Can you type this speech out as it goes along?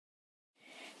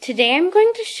Today I'm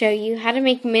going to show you how to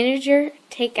make miniature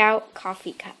takeout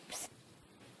coffee cups.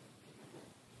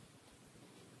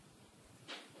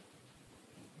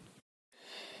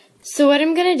 So what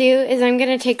I'm going to do is I'm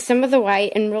going to take some of the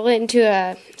white and roll it into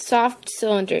a soft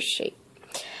cylinder shape.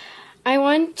 I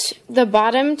want the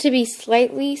bottom to be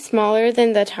slightly smaller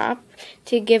than the top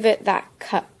to give it that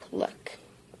cup look.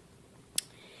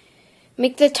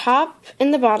 Make the top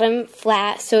and the bottom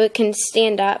flat so it can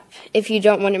stand up if you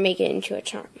don't want to make it into a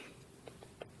charm.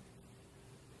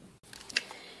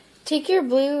 Take your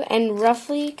blue and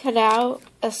roughly cut out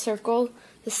a circle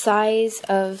the size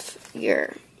of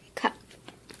your cup.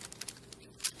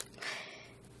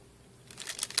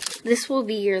 This will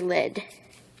be your lid.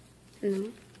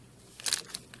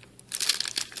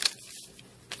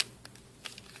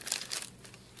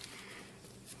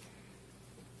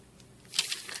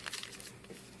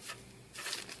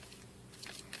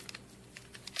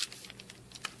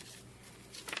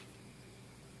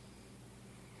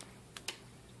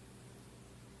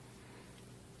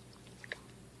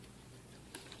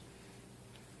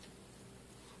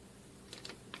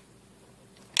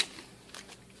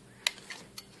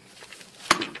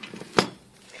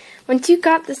 Once you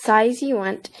got the size you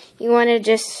want to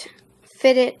just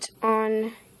fit it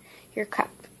on your cup.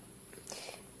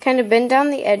 Kind of bend down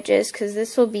the edges because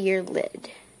this will be your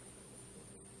lid.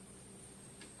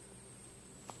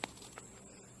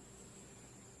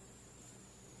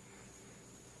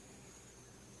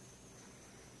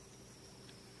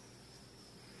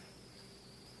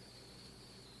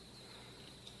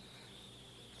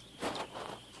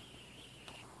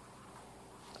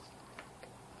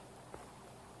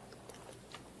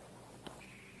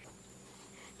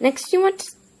 Next, you want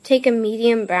to take a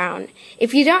medium brown.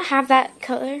 If you don't have that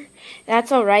color,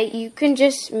 that's alright. You can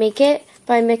just make it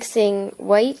by mixing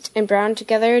white and brown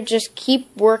together. Just keep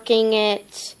working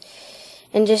it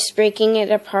and just breaking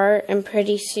it apart, and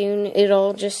pretty soon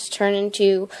it'll just turn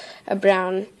into a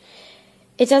brown.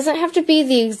 It doesn't have to be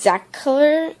the exact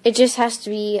color. It just has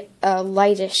to be a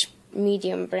lightish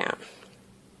medium brown.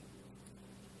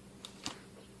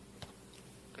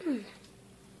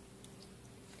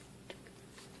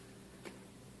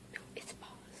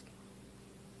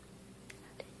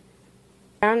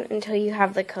 Brown until you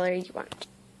have the color you want.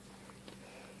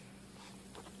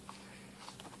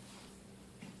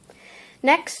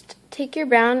 Next, take your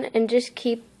brown and just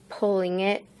keep pulling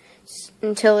it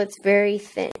until it's very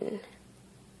thin.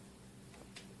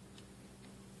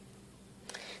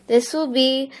 This will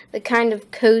be the kind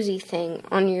of cozy thing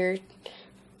on your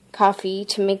coffee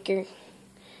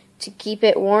to keep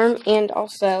it warm, and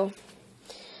also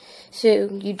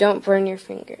so you don't burn your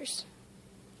fingers.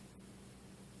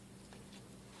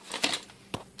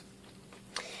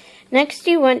 Next,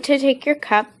 you want to take your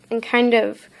cup and kind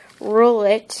of roll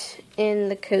it in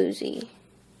the cozy.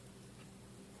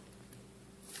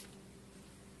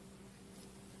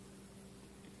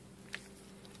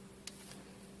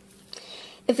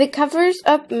 If it covers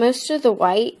up most of the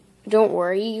white, don't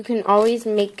worry. You can always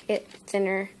make it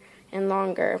thinner and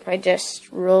longer by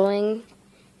just rolling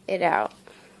it out.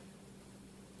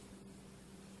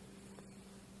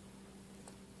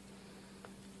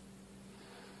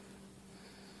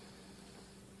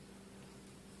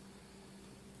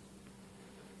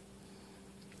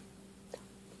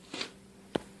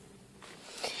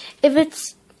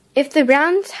 If the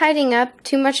brown's hiding up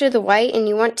too much of the white and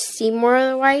you want to see more of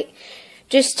the white,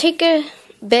 just take a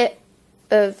bit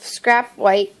of scrap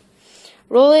white,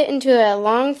 roll it into a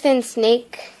long thin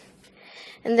snake,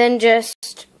 and then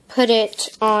just put it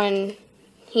on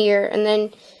here. And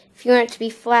then if you want it to be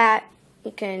flat,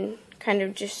 you can kind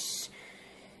of just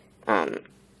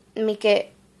make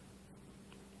it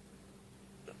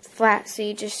flat, so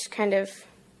you just kind of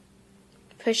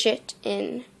push it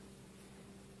in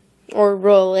or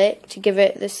roll it to give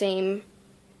it the same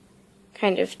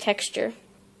kind of texture.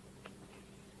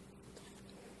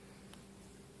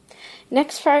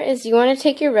 Next part is you want to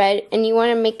take your red and you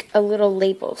want to make a little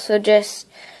label. So just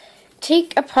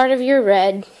take a part of your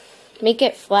red, make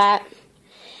it flat,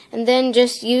 and then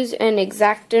just use an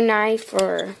X-Acto knife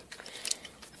or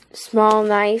small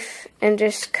knife and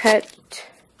just cut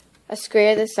a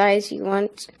square the size you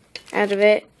want out of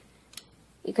it.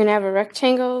 You can have a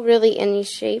rectangle, really any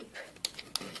shape.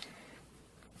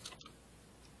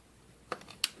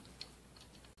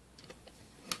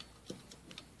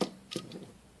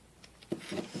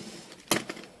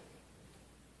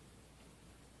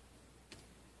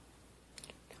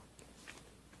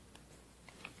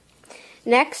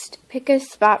 Next, pick a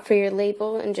spot for your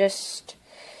label and just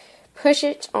push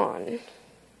it on.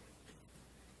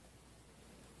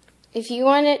 If you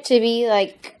want it to be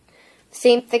like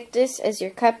same thickness as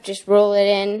your cup, just roll it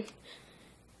in.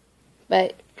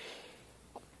 But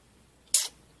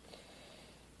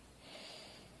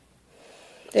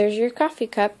there's your coffee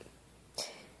cup.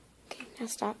 Okay, now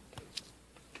stop.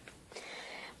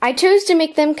 I chose to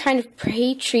make them kind of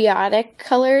patriotic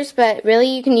colors, but really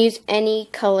you can use any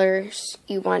colors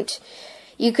you want.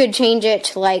 You could change it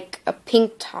to like a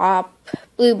pink top,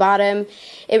 blue bottom.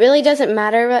 It really doesn't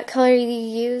matter what color you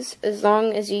use as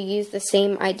long as you use the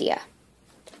same idea.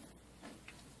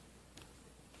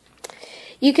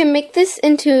 You can make this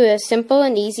into a simple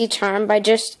and easy charm by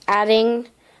just adding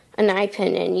an eye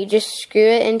pin in. You just screw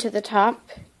it into the top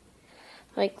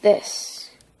like this.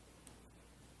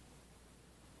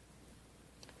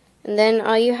 And then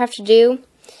all you have to do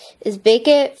is bake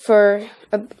it for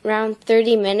around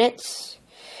 30 minutes.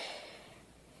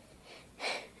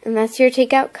 And that's your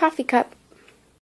takeout coffee cup.